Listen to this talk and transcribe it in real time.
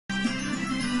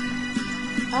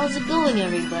How's it going,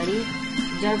 everybody?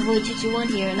 Darkboy221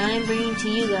 here, and I am bringing to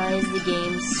you guys the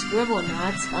game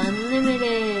Scribblenauts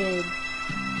Unlimited.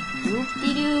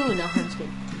 Whoop-de-doo. No, I'm just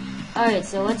kidding. Alright,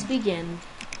 so let's begin.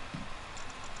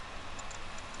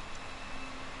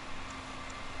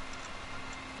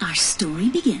 Our story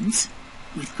begins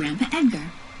with Grandpa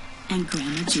Edgar and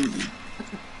Grandma Julie.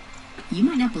 You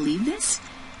might not believe this,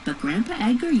 but Grandpa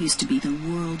Edgar used to be the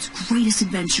world's greatest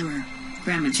adventurer.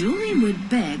 Grandma Julie would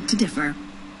beg to differ.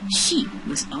 She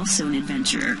was also an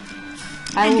adventurer.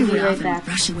 I will Edgar be would right often back.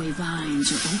 brush away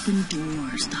vines or open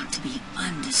doors thought to be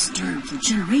undisturbed for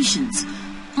generations,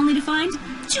 only to find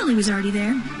Julie was already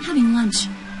there, having lunch.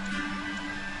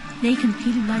 They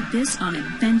competed like this on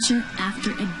adventure after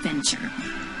adventure.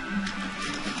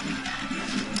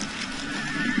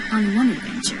 On one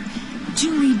adventure,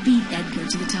 Julie beat Edgar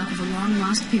to the top of a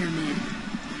long-lost pyramid.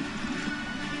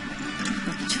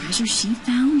 But the treasure she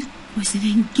found was an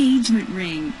engagement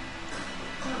ring.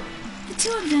 The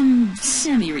two of them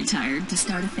semi-retired to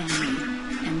start a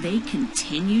family, and they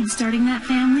continued starting that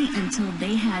family until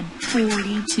they had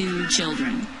 42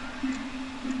 children.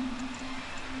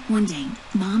 One day,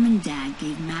 Mom and Dad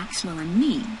gave Maxwell and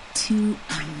me two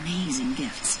amazing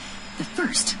gifts. The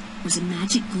first was a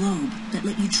magic globe that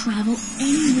let you travel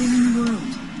anywhere in the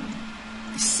world.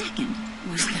 The second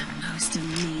was the most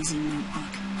amazing notebook.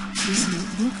 This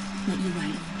notebook let you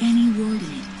write any word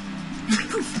in it, and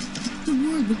poof, the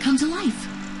word would come to life.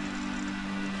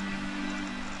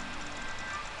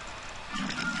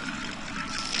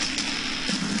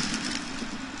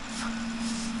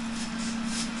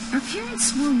 Our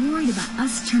parents were worried about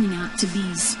us turning out to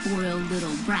be spoiled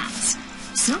little brats,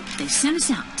 so they sent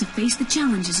us out to face the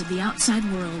challenges of the outside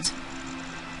world.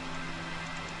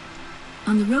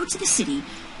 On the road to the city,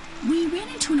 we ran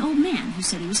into an old man who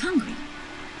said he was hungry.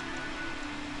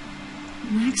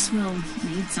 Maxwell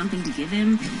made something to give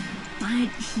him, but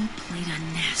he played a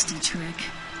nasty trick.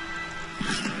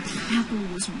 The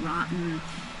apple was rotten.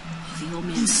 The old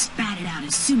man spat it out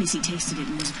as soon as he tasted it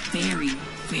and was very,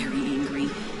 very angry.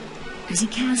 As he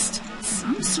cast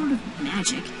some sort of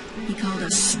magic, he called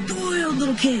us spoiled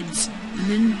little kids, and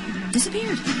then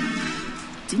disappeared.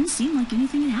 Didn't seem like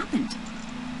anything had happened.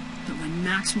 But when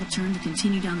Maxwell turned to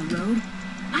continue down the road,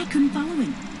 I couldn't follow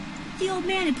him. The old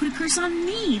man had put a curse on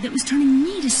me that was turning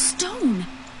me to stone.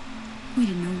 We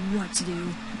didn't know what to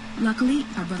do. Luckily,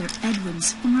 our brother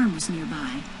Edwin's farm was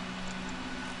nearby.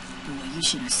 Boy, you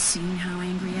should have seen how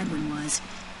angry Edwin was.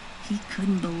 He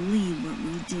couldn't believe what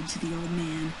we did to the old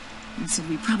man, and said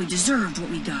we probably deserved what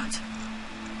we got.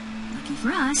 Lucky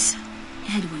for us,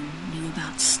 Edwin knew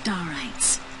about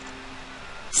starites.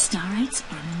 Starites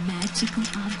are magical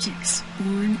objects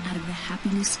born out of the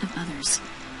happiness of others.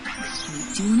 When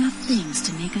you do enough things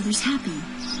to make others happy,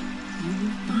 you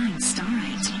will find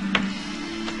starite.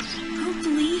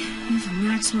 Hopefully, if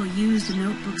Maxwell used the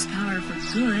notebook's power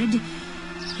for good,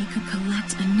 he could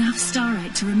collect enough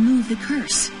starite to remove the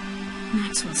curse.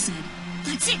 Maxwell said,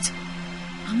 "That's it!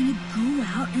 I'm gonna go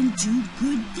out and do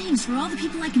good things for all the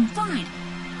people I can find.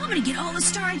 I'm gonna get all the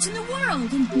starites in the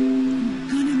world, and I'm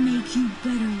gonna make you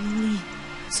better, Lily."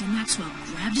 So Maxwell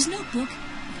grabbed his notebook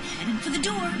and headed for the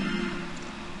door.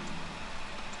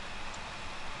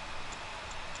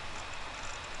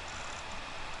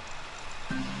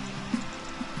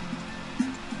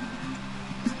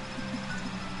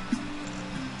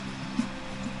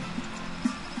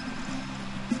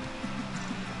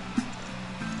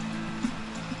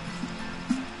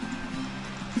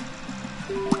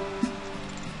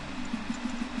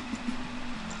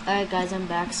 Alright guys, I'm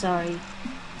back, sorry.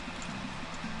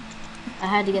 I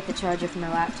had to get the charger for my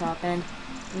laptop, and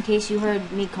in case you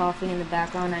heard me coughing in the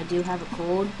background, I do have a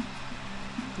cold.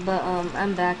 But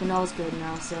I'm back and all's good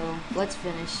now, so let's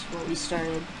finish what we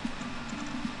started.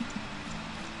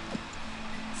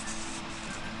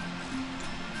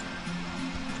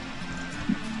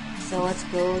 So let's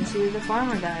go to the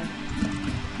farmer guy.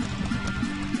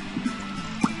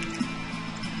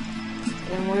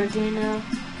 And we're gonna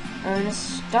earn a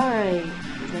starite.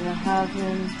 We're gonna have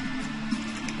him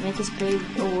make his big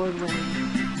award winning.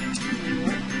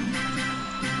 Yep.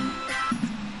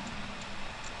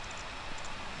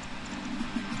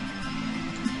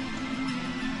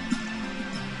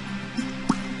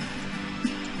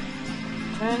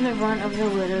 Turn the runt of the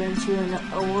litter into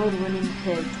an award winning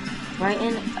pig. Write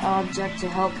an object to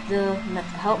help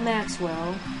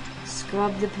Maxwell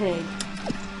scrub the pig.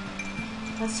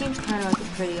 That seems kind of like a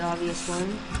pretty obvious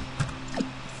one.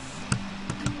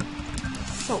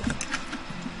 Soap.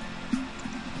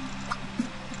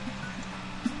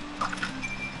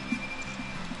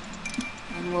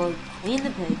 And we'll clean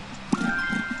the pig.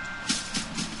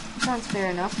 Sounds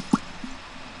fair enough.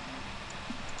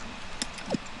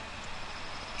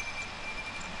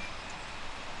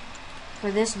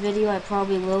 For this video, I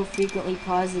probably will frequently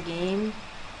pause the game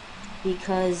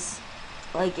because,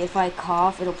 like, if I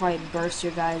cough, it'll probably burst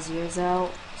your guys' ears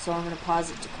out. So I'm gonna pause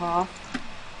it to cough.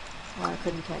 Oh, I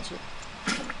couldn't catch it.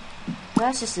 But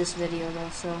that's just this video, though,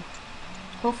 so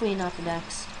hopefully not the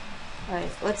next.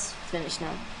 Alright, let's finish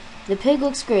now. The pig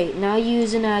looks great. Now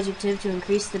use an adjective to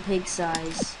increase the pig's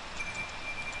size.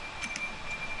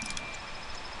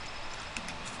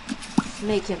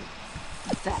 Make him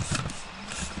fat.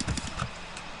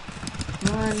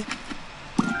 Come on.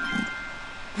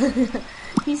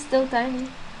 He's still tiny.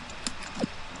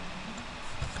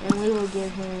 And we will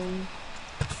give him...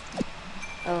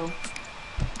 Oh.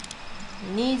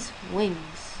 He needs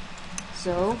wings.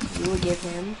 So, we will give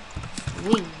him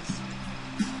wings.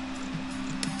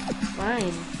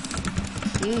 Fine.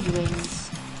 Huge wings.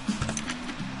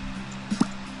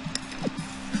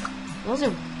 Those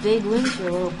are big wings for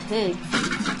a little pig.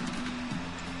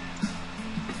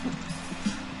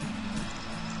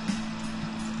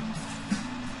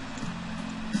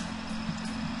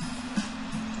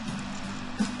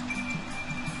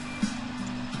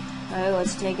 Alright,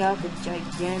 let's take out the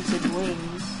gigantic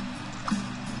wings.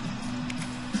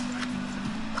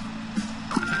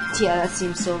 Yeah, that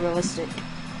seems so realistic.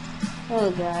 Oh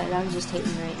god, I'm just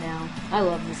hating right now. I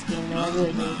love this game though, I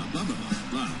really do.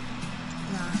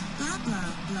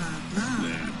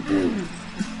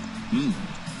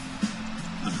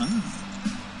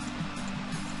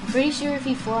 I'm pretty sure if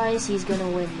he flies, he's gonna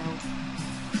win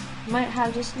though. Might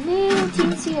have just little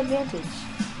teensy advantage.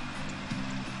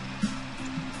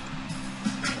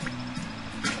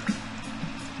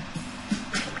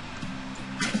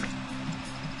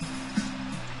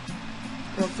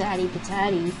 Little fatty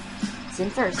patati is in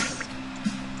first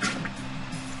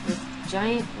with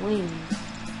giant wings.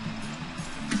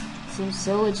 Seems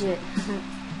so legit.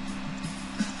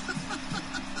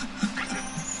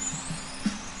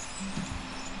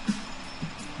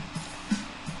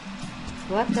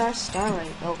 Collect our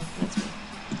starlight. Oh, that's me.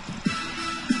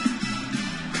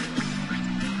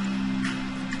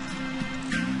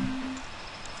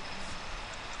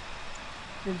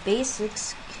 The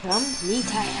basics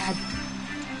completed.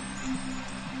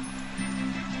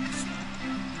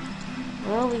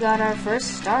 Well, we got our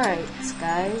first starlights,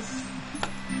 guys.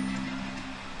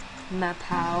 My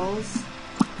pals.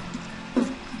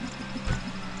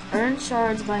 Earn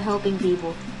shards by helping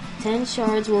people. 10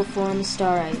 shards will form a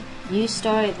starlight. Use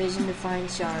starlight vision to find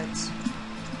shards.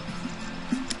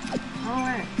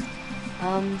 Alright.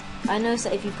 I noticed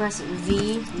that if you press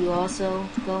V, you also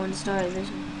go into starlight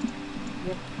vision.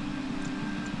 Yep.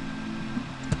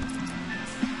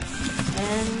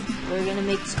 And we're gonna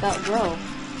make the spout grow.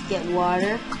 Get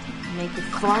water, make the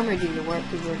farmer do the work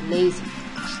because we're lazy.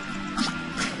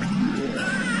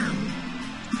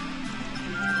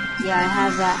 Yeah, I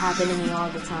have that happen to me all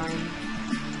the time.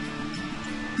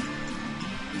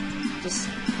 Just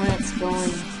plants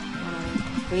going on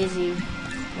a crazy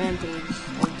rampage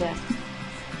of death.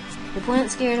 The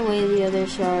plant scared away the other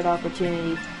shard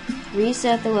opportunity.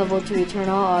 Reset the level to return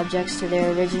all objects to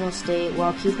their original state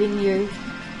while keeping your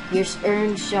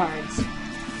earned shards.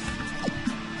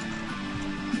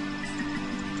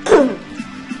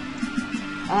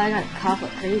 Oh, I got cough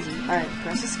like crazy. Alright,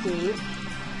 press escape.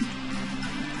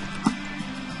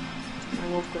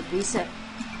 And we'll click reset.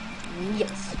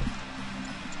 Yes.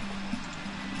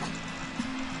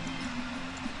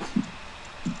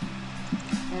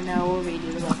 And now we'll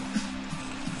redo the level.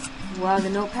 While the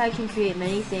notepad can create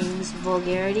many things,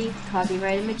 vulgarity,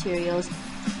 copyrighted materials,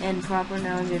 and proper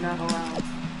nouns are not allowed.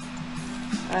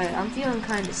 Alright, I'm feeling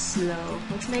kind of slow.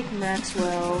 Let's make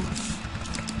Maxwell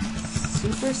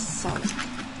super solid.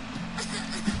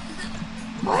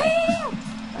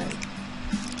 Alright.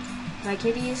 My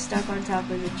kitty is stuck on top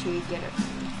of the tree. Get her from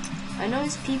me. I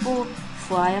notice people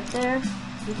fly up there.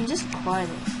 You can just climb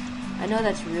it. I know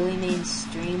that's really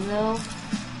mainstream though,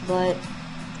 but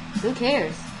who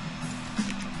cares?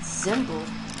 It's simple.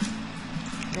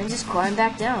 And just climb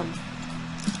back down.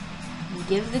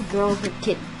 Give the girl her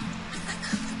kitty.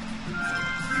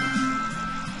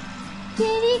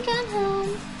 Kitty, come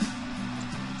home.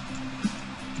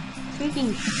 It's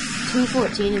freaking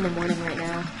 2:14 in the morning right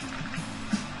now.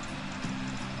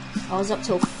 I was up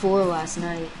till 4 last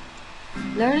night.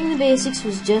 Learning the basics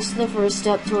was just the first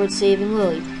step towards saving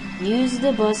Lily. Use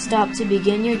the bus stop to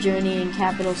begin your journey in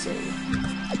Capital City.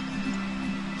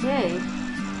 Okay,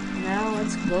 now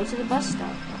let's go to the bus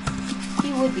stop.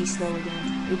 He would be slow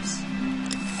again. Oops.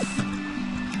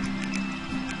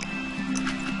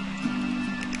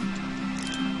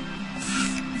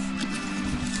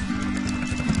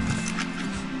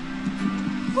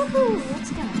 Woohoo!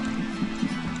 Let's go.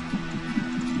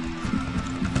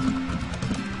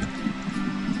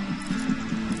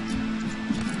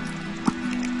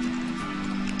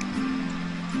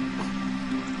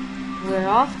 We're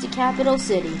off to Capital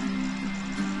City.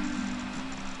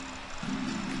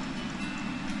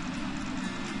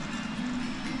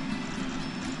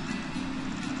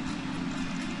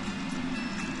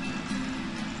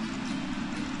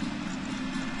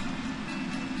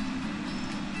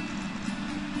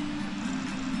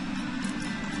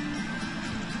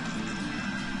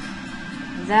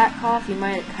 That cough you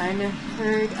might have kind of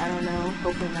heard. I don't know.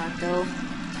 Hopefully not, though.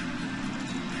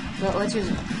 But let's use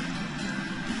it.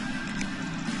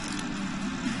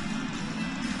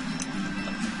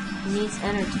 He needs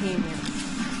entertainment.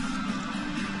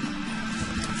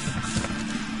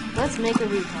 Let's make a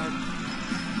retard.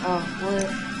 Oh, what?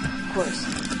 Of course.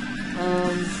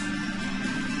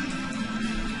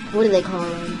 What do they call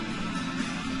him?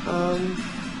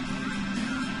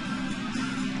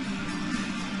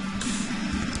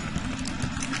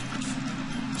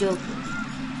 Joker.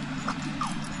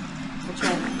 We'll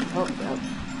try that. Oh,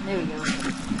 there we go.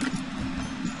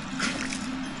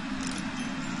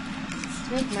 Let's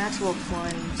make Maxwell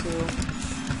flying too.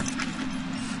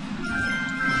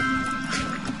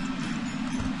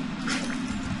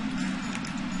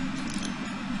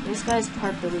 This guy's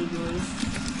parked illegally.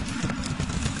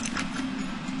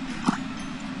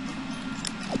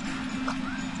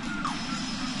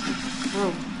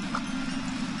 Whoa.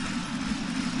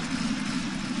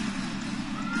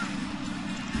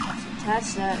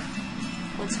 Attach that.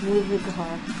 Let's move the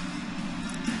car.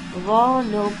 Of all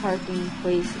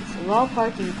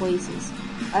parking places,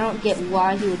 I don't get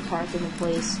why he would park in a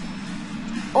place.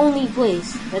 Only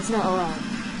place that's not allowed.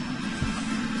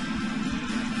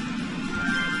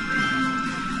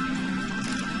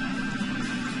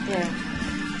 There.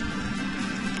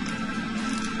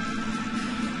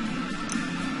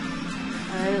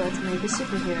 Alright, let's make a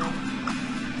superhero.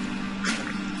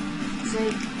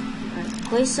 Say,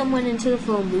 place someone into the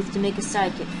phone booth to make a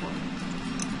sidekick for him.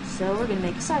 So we're gonna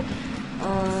make a sidekick.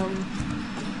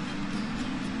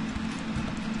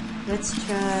 Let's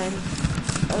try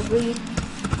ugly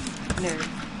nerd.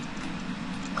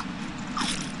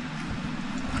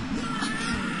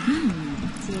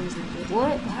 Seems like it.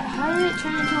 What? How did it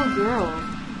turn into a girl?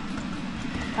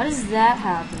 How does that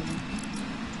happen?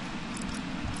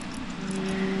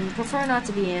 Prefer not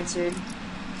to be answered.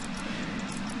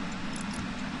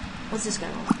 What's this guy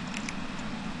want?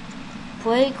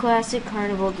 Play classic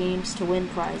carnival games to win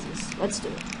prizes. Let's do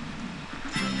it.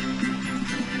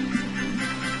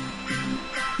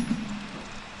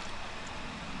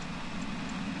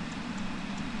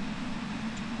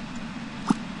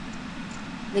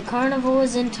 The carnival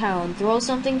is in town. Throw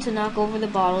something to knock over the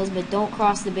bottles, but don't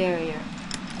cross the barrier.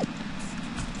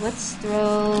 Let's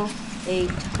throw a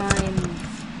time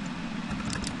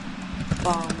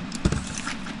bomb.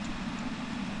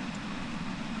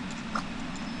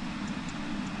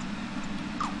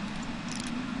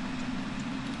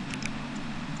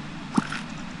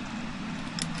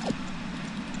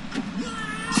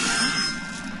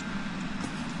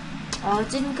 Oh, it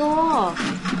didn't go off.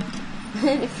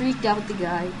 It freaked out the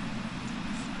guy.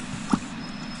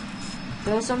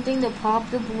 Throw something to pop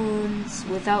the balloons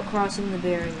without crossing the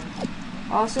barrier.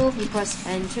 Also, if you press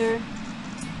enter,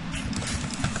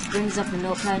 it brings up the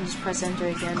notepad and just press enter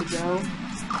again to go.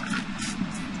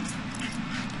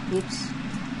 Oops.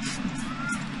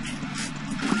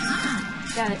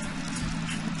 Got it.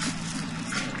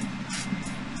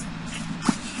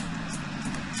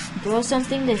 Throw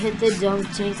something to hit the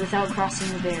dunk tank without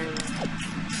crossing the barrier.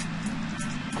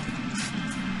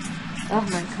 Oh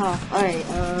my cough. Alright,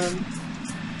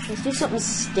 let's do something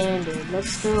standard.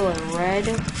 Let's throw a red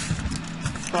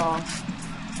ball.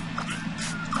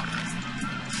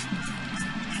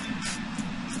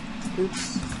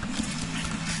 Oops.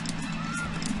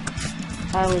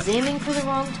 I was aiming for the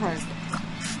wrong target.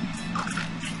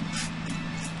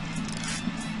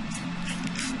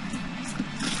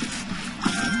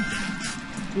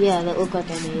 Yeah, that looked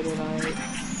like I made it, alright.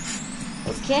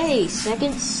 Okay,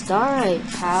 second start,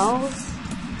 pals.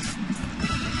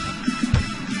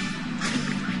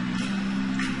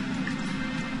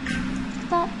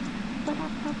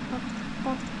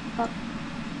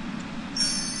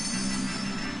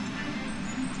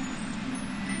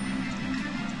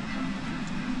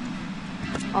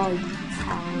 Oh, you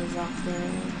pals out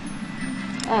there.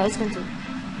 Oh, let's continue.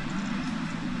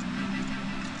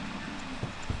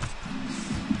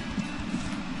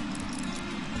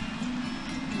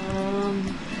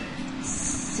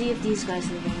 See if these guys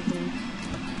need anything.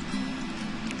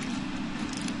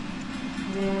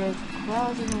 There are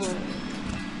clouds in the way.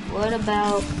 What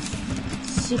about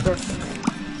Superfan?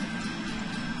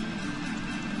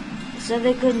 So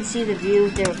they couldn't see the view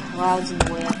if there were clouds in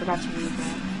the way. I forgot to read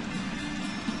that.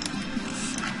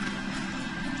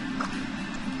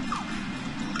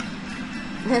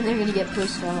 Then they're gonna get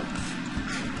pushed up.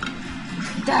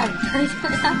 God!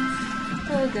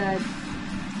 Oh god.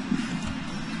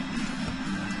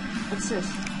 What's this?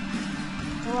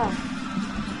 Oh wow.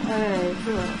 Alright,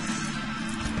 who else?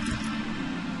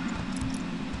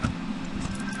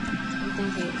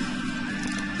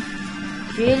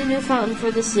 Create a new fountain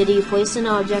for the city, place an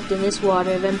object in this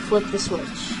water, then flip the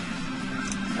switch.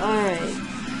 Alright.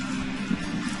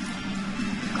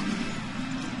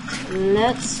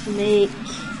 Let's make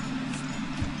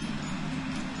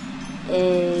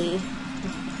a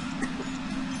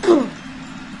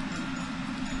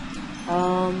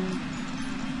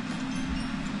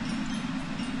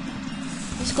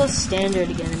let's go standard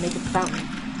again and make a fountain.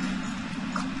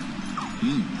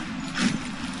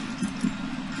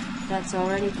 That's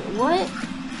already good. What?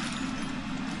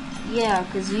 Yeah,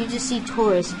 because you just see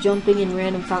tourists jumping in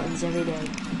random fountains every day.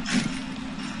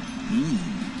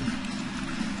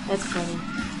 That's funny.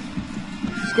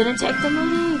 He's gonna take the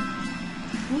money!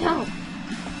 No!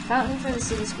 Fountain for the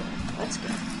city square. Let's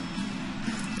go.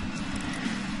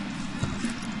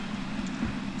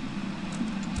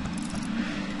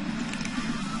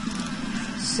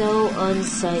 So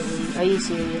unsightly. Are you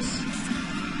serious?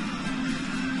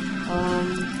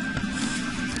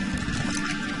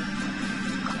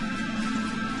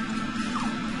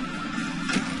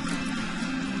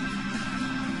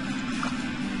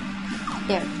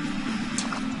 There.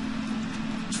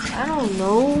 I don't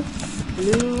know.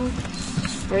 Blue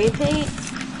spray paint.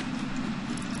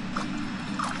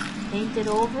 Paint it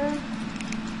over.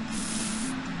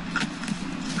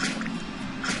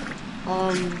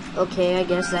 Okay, I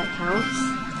guess that counts.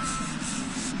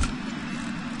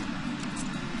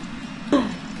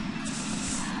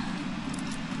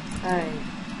 Alright.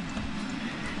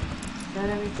 Is that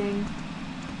everything?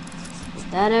 Is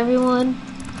that everyone?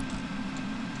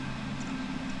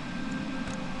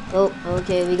 Oh,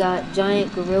 okay, we got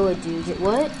giant gorilla dude.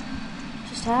 What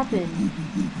just happened?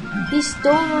 He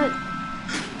stole my...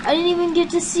 I didn't even get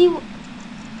to see...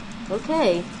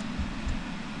 Okay.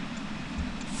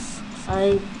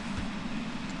 I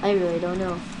really don't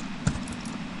know.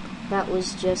 That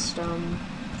was just, I don't know.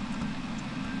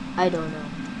 I don't know.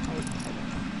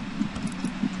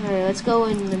 Alright, let's go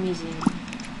in the museum.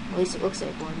 At least it looks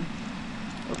like one.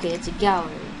 Okay, it's a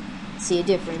gallery. See a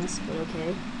difference, but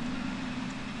okay.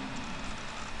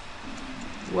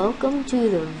 Welcome to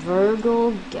the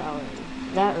Virgil Gallery.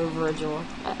 That or Virgil.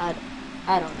 I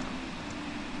don't know.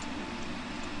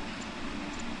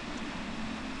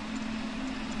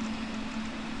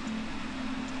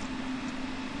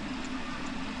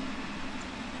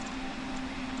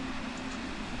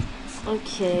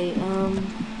 Okay,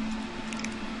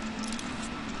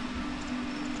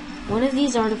 one of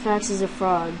these artifacts is a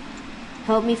fraud.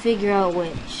 Help me figure out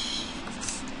which.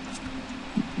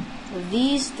 Of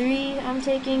these three I'm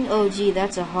taking? Oh gee,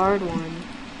 that's a hard one.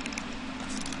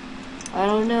 I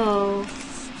don't know.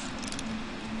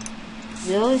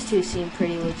 Those two seem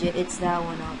pretty legit. It's that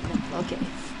one up. Okay.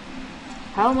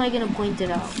 How am I gonna point it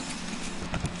out?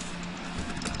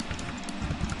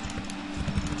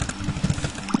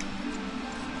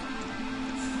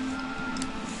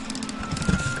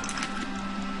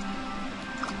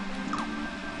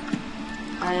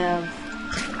 I have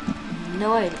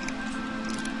no idea.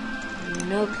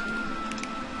 Nope.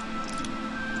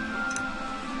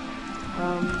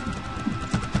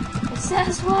 It's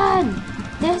this one!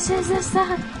 This is the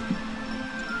sun!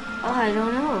 Oh, I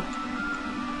don't know.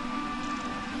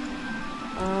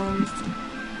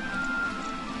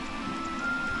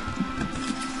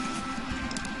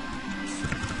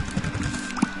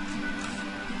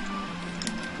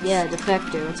 Yeah,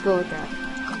 defector. Let's go with that.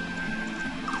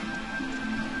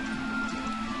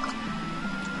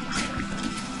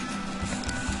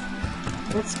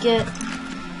 Let's get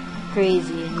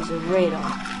crazy and use a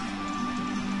radar.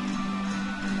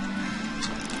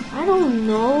 I don't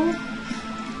know.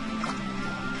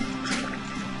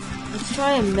 Let's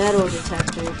try a metal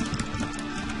detector.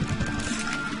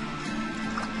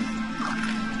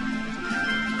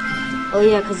 Oh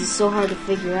yeah, because it's so hard to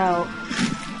figure out.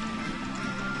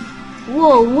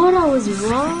 Whoa, what? I was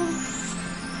wrong?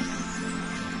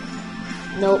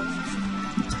 Nope.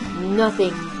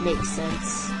 Nothing makes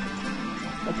sense.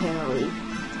 Apparently,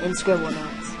 in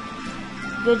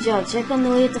Scribblenauts. Good job. Check on the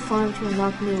way at the farm to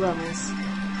unlock new levels.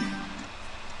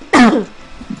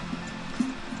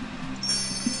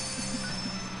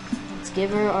 Let's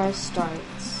give her our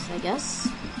starts, I guess.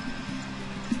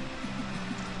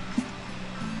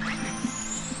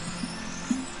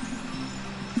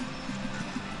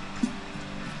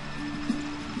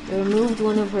 Removed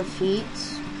one of her feet.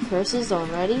 Curses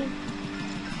already?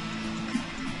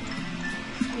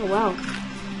 Oh wow.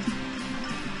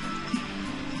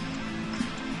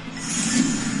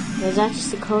 Was that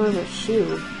just the color of her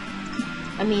shoe?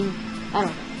 I mean, I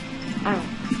don't know.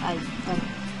 I don't know.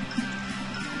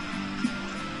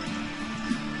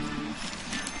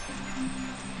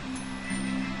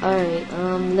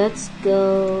 Alright, let's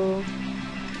go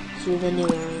to the new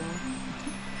area.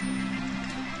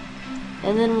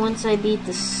 And then once I beat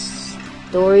the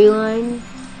storyline,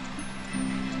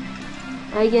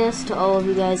 I guess, to all of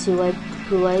you guys who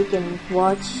like and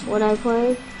watch what I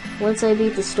play, once I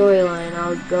beat the storyline,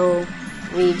 I'll go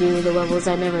redo the levels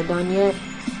I've never done yet.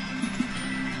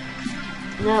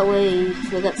 That way,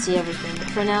 you'll get to see everything. But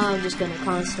for now, I'm just going to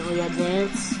constantly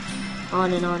advance,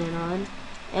 on and on and on.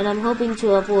 And I'm hoping to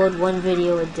upload one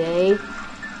video a day,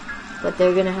 but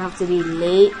they're going to have to be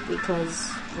late because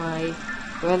my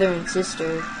brother and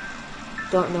sister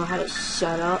don't know how to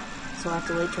shut up, so I have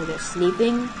to wait till they're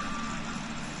sleeping.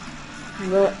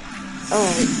 But,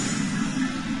 alright.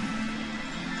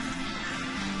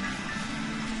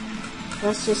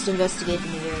 Let's just investigate the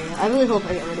new area. I really hope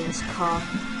I get rid of this cough.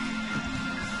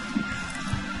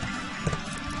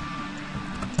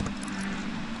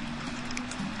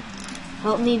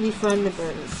 Help me befriend the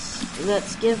birds.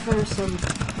 Let's give her some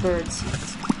bird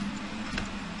seeds.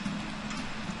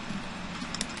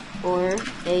 Or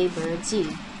a bird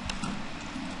seed.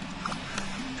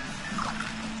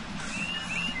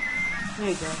 There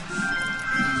you go.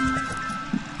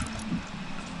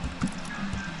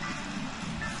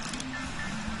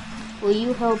 Will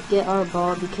you help get our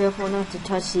ball? Be careful not to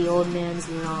touch the old man's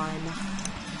lawn.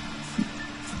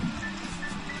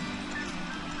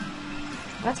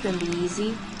 That's gonna be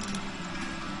easy.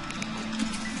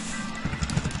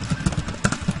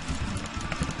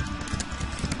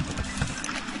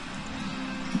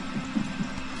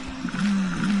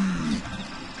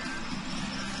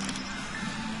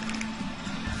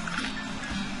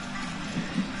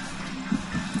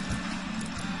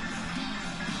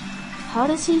 How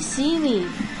does he see me?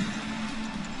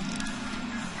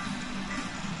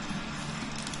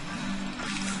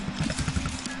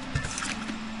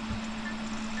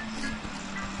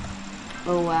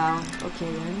 Oh wow, okay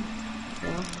then.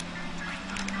 Well.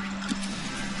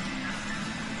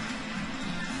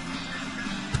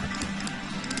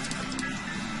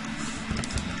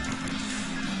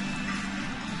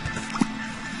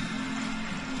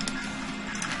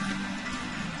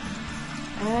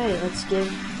 Alright, let's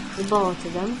give the ball to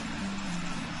them.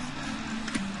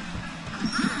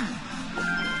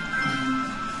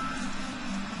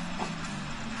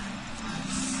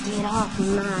 Get off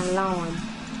my lawn.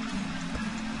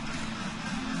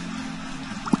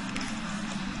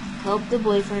 Help the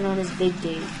boyfriend on his big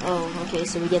date. Oh, okay,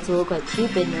 so we get to look like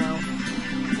Cupid now.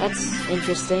 That's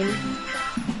interesting.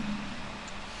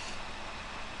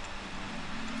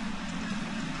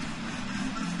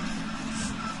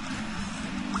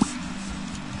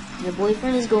 The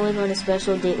boyfriend is going on a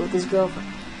special date with his girlfriend.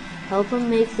 Help him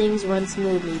make things run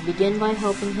smoothly. Begin by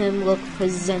helping him look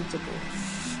presentable.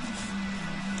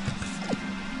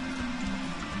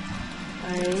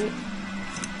 Alright.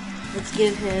 Let's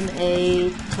give him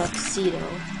a tuxedo.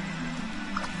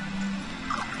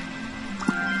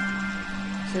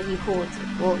 So he holds it.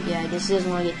 Well, yeah, I guess he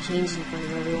doesn't want to get changed in front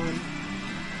of everyone.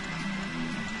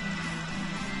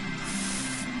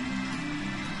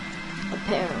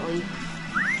 Apparently.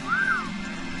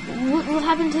 What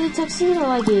happened to the tuxedo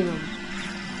I gave him?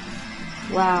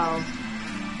 Wow.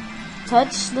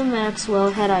 Touch the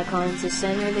Maxwell head icon to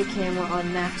center the camera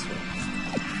on Maxwell.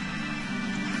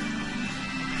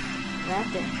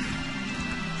 Right there.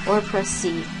 Or press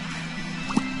C.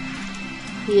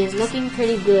 He is looking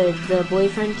pretty good. The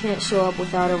boyfriend can't show up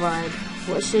without a ride.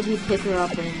 What should he pick her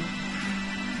up in?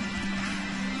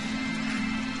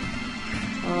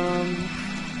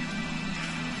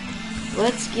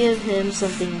 Let's give him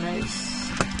something nice.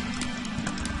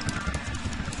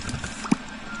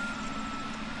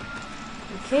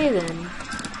 Okay then.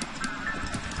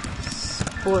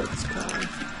 Sports car.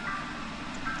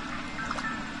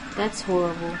 That's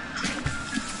horrible.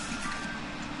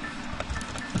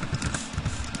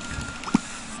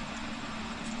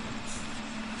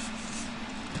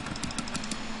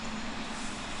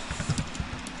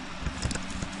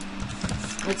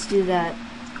 Let's do that.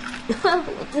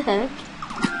 What the heck?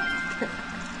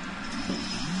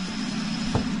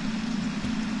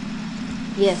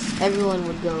 Yes, everyone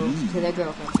would go to their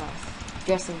girlfriend's house.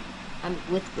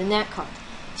 in that car.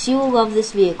 She will love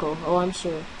this vehicle, oh I'm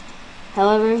sure.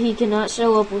 However, he cannot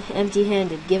show up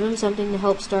empty-handed. Give him something to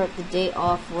help start the day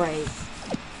off right.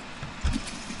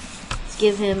 Let's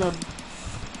give him a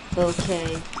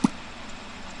bouquet.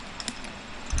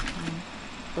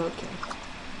 Okay.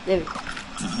 There we go.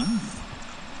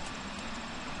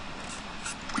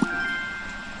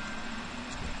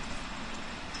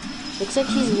 Looks like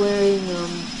she's wearing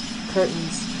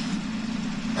curtains.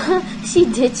 She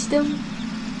ditched him.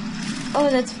 Oh,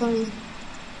 that's funny.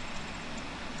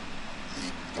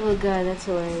 Oh god, that's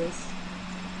hilarious.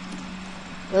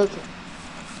 Okay.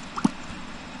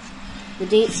 The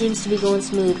date seems to be going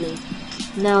smoothly.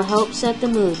 Now help set the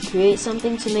mood. Create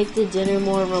something to make the dinner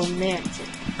more romantic.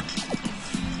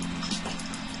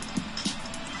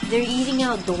 They're eating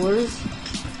outdoors?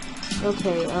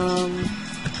 Okay,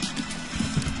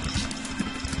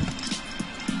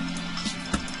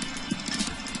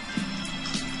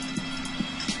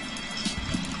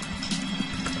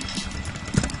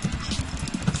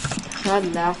 God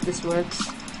laugh, this works.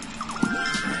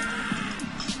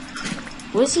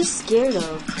 What is he scared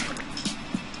of?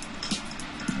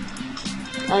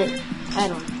 I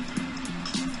don't know.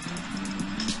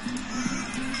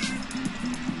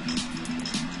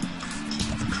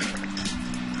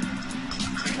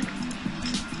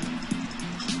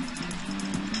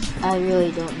 I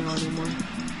really don't know anymore.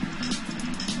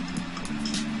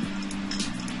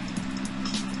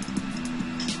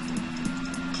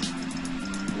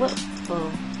 What? Oh.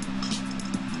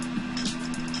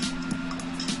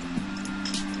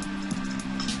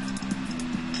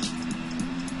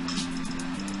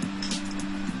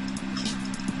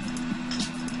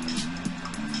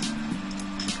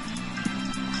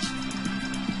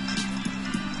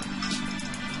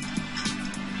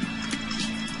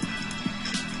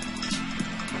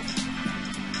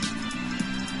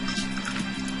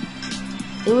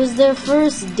 It was their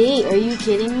first date. Are you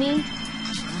kidding me?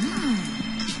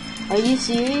 Are you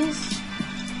serious?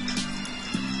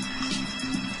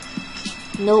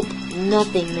 Nope,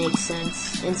 nothing makes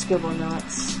sense in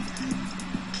Scribblenauts.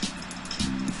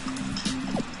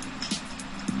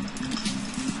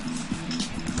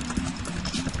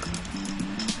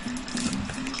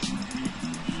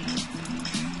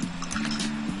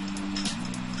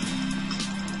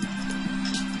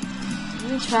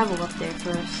 Let me travel up there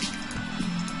first.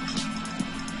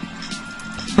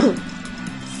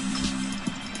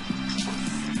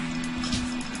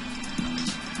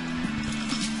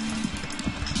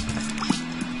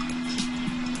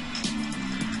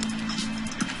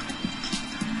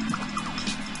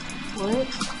 What?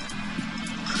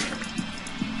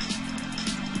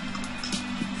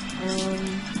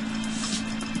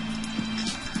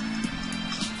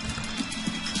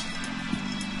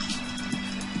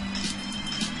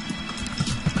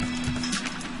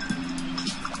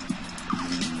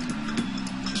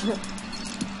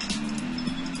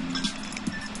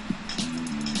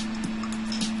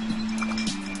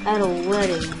 At a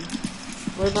wedding.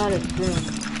 What about a groom?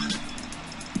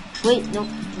 Wait, no.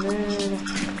 Alright,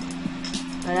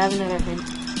 I have another hint.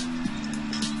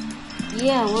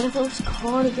 Yeah, what if it was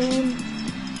called again?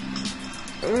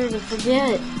 I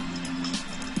forget.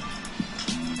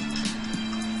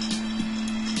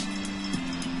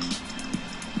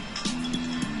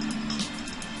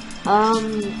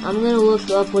 I'm gonna look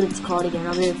up what it's called again.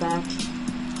 I'll be right back.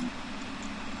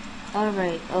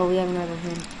 Alright, oh, we have another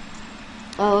hint.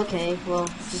 Oh, okay, well,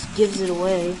 just gives it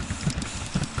away.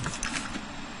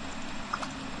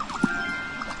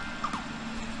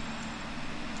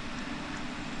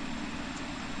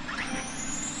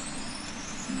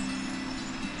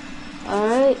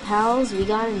 Alright, pals, we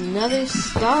got another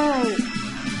star!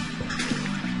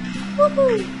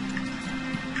 Woohoo!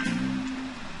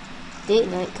 Date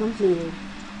night completed.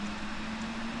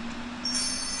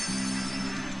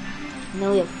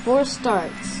 Now we have 4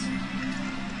 starts.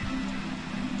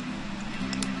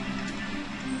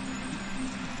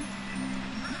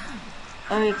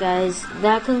 Alright guys,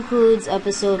 that concludes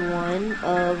episode 1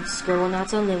 of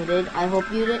Scribblenauts Unlimited. I hope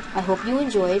you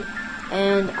enjoyed,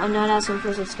 and I'm not asking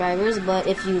for subscribers, but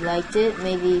if you liked it,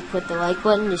 maybe put the like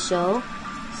button to show,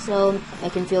 so I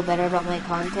can feel better about my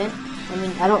content. I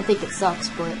mean, I don't think it sucks,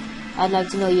 but I'd like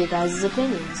to know your guys'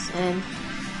 opinions, and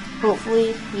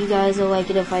hopefully you guys will like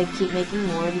it if I keep making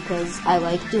more, because I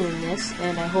like doing this,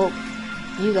 and I hope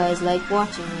you guys like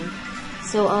watching me.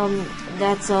 So,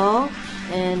 that's all,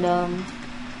 and,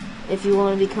 if you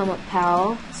want to become a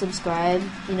pal, subscribe,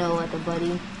 you know, like a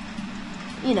buddy,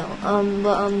 you know,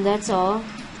 but, that's all,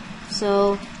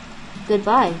 so,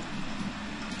 goodbye.